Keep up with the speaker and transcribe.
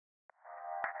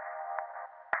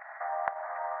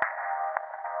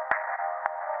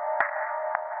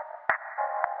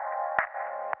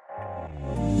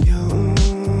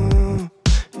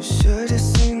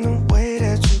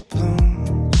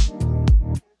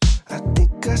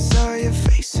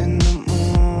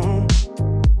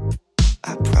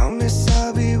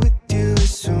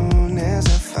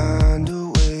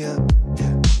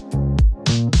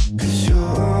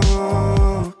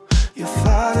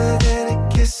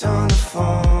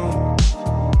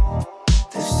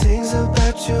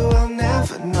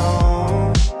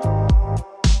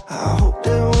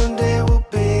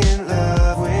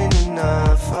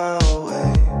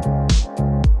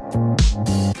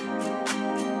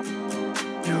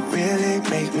You really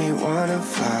make me wanna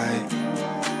fly.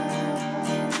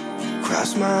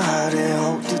 Cross my heart and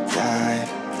hope to die.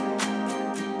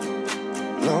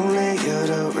 Lonely, you're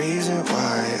the reason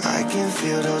why I can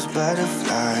feel those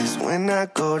butterflies when I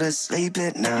go to sleep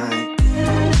at night.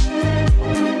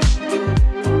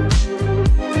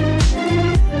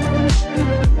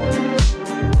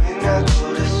 When I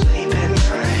go to sleep at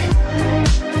night.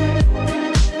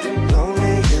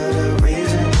 Lonely, you're the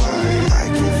reason why I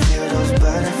can feel those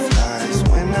butterflies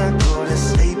when I go to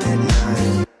sleep at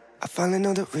night. I finally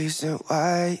know the reason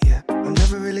why, yeah. I'm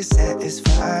never really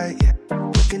satisfied, yeah.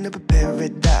 Waking up a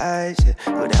paradise, yeah,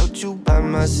 without you by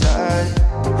my side.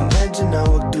 Imagine I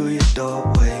walk through your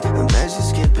doorway. Imagine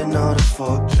skipping all the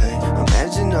foreplay.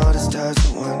 Imagine all the stars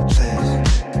in one place.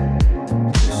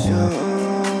 'Cause you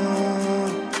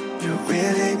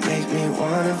really make me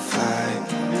wanna fly.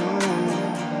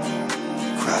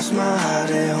 Cross my heart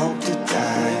and hope to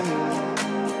die.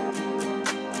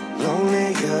 Lonely,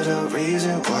 you're the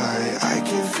reason why I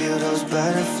can feel those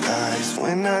butterflies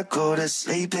when I go to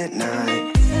sleep at night.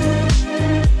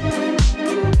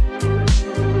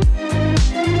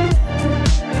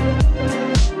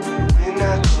 When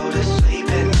I go to sleep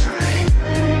at night.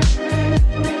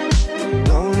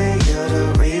 Lonely, you're the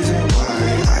reason why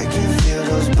I can feel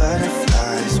those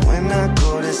butterflies when I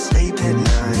go to sleep at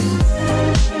night.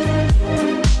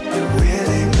 You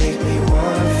really make me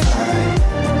wanna fly.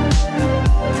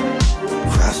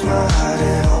 Cross my heart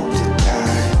and hope to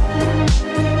die.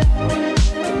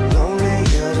 Lonely,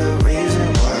 you're the reason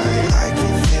why I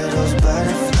can feel those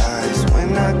butterflies when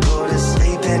I go to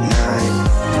sleep at night.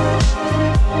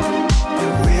 You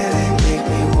really make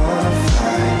me wanna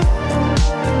fly.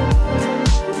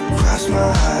 Cross my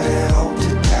heart and hope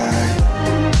to die.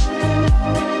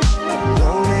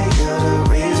 Lonely, you're the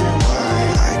reason why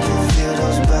I can feel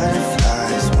those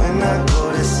butterflies when I go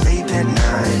to sleep at night.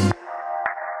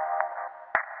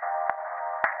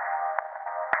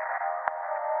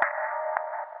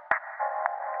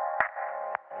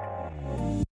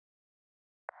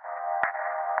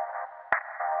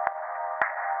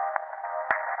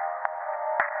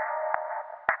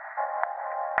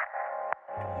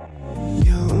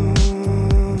 You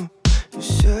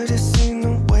should have seen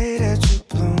the way that you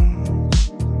bloom.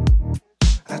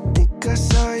 I think I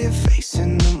saw your face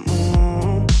in the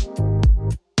moon.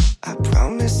 I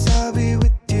promise I'll be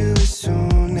with you as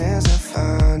soon as I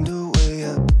find a way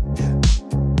up, yeah.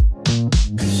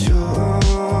 'Cause you're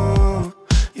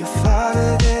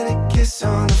farther than a kiss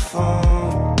on the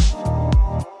phone.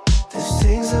 There's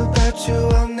things about you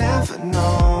I'll never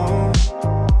know.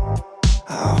 I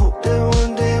hope that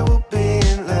one day we'll be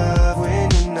in love when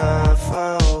you're not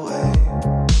far away.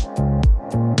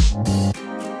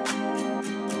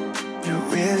 You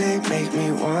really make me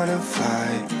wanna fly.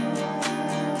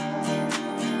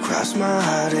 Cross my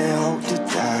heart and hope to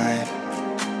die.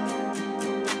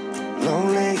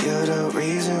 Lonely, you're the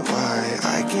reason why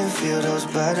I can feel those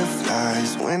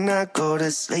butterflies when I go to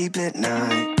sleep at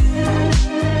night.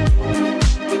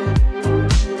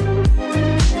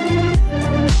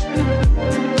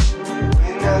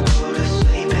 When I go to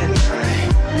sleep at night.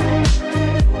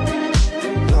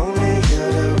 Lonely,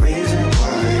 you're the reason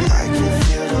why I can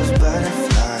feel those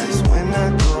butterflies when I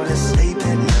go to sleep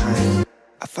at night.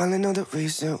 I finally know the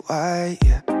reason why,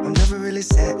 yeah. I'm never really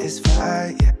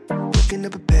satisfied, yeah. Waking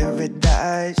up a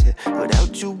paradise, yeah,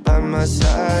 without you by my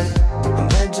side.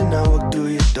 Imagine I walk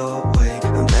through your doorway.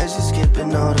 Imagine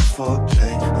skipping all the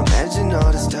foreplay. Imagine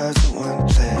all the stars in one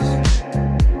place.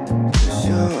 'Cause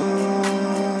you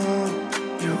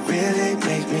really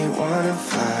make me wanna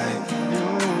fly.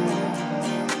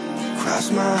 Cross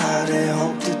my heart and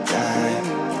hope to die.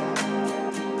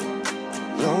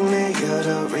 Lonely, you're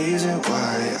the reason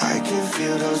why I can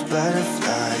feel those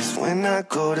butterflies when I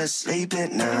go to sleep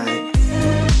at night.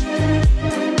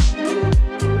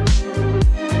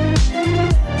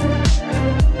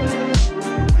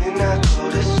 When I go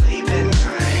to sleep at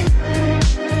night.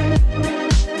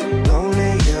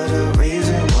 Lonely, you're the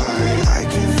reason why I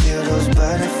can feel those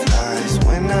butterflies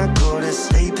when I go to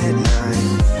sleep at night.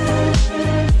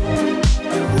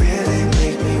 You really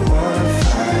make me wanna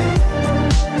fly.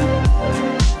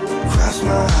 Cross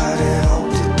my heart and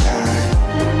hope to die.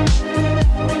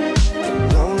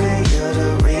 Lonely, you're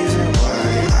the reason why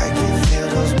I can feel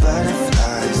those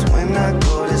butterflies when I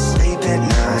go to sleep at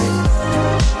night.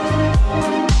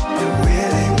 You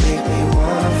really make me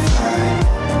wanna fly.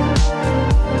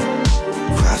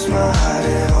 Cross my heart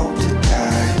and hope to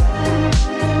die.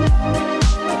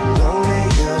 Lonely,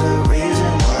 you're the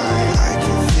reason why I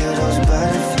can feel those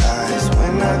butterflies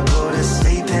when I go to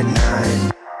sleep at night.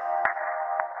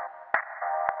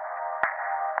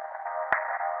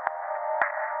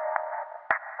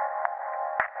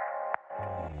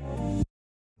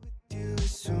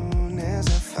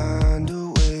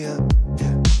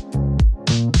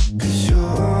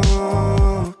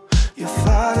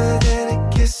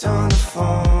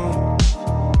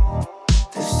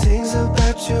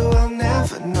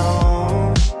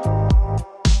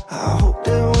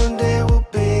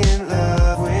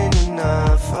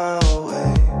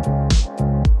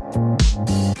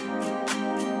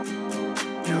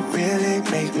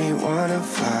 wanna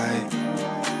fly.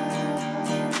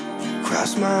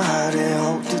 Cross my heart and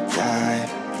hope to die.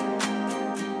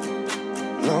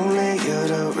 Lonely, you're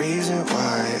the reason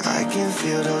why I can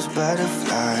feel those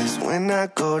butterflies when I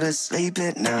go to sleep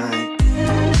at night.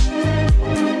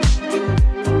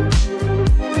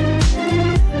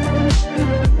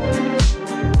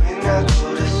 When I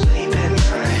go to sleep at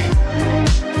night.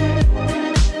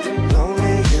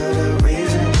 Lonely, you're the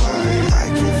reason why I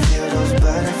can feel those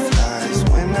butterflies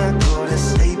when I go to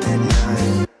sleep at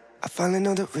night. I finally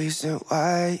know the reason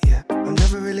why, yeah. I'm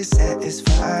never really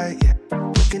satisfied, yeah.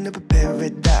 Waking up a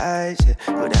paradise, yeah,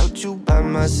 without you by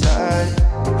my side.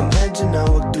 Imagine I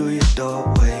walk through your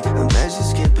doorway. Imagine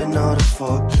skipping all the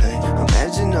foreplay.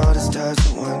 Imagine all the stars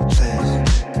in one place.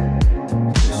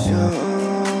 'Cause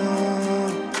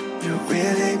you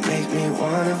really make me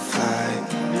wanna fly.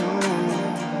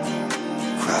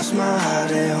 Cross my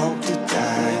heart and hope to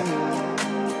die.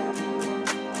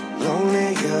 Lonely,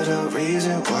 you're the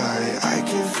reason why I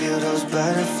can feel those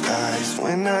butterflies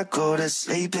when I go to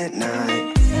sleep at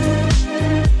night.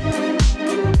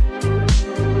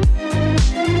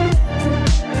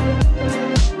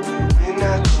 When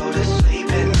I go to sleep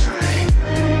at night.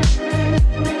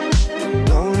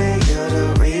 Lonely, you're the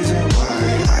reason why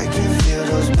I can feel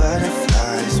those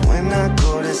butterflies when I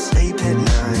go to sleep at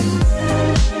night.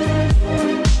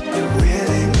 You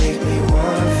really make me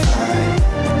wanna fly.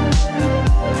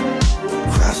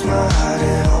 Cross my heart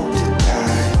and hope to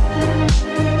die.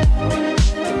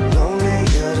 Lonely,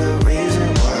 you're the reason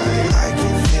why I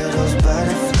can feel those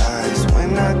butterflies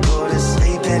when I go to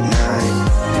sleep at night.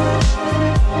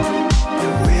 You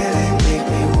really make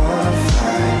me wanna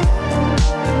fly.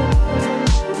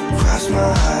 Cross my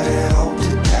heart and hope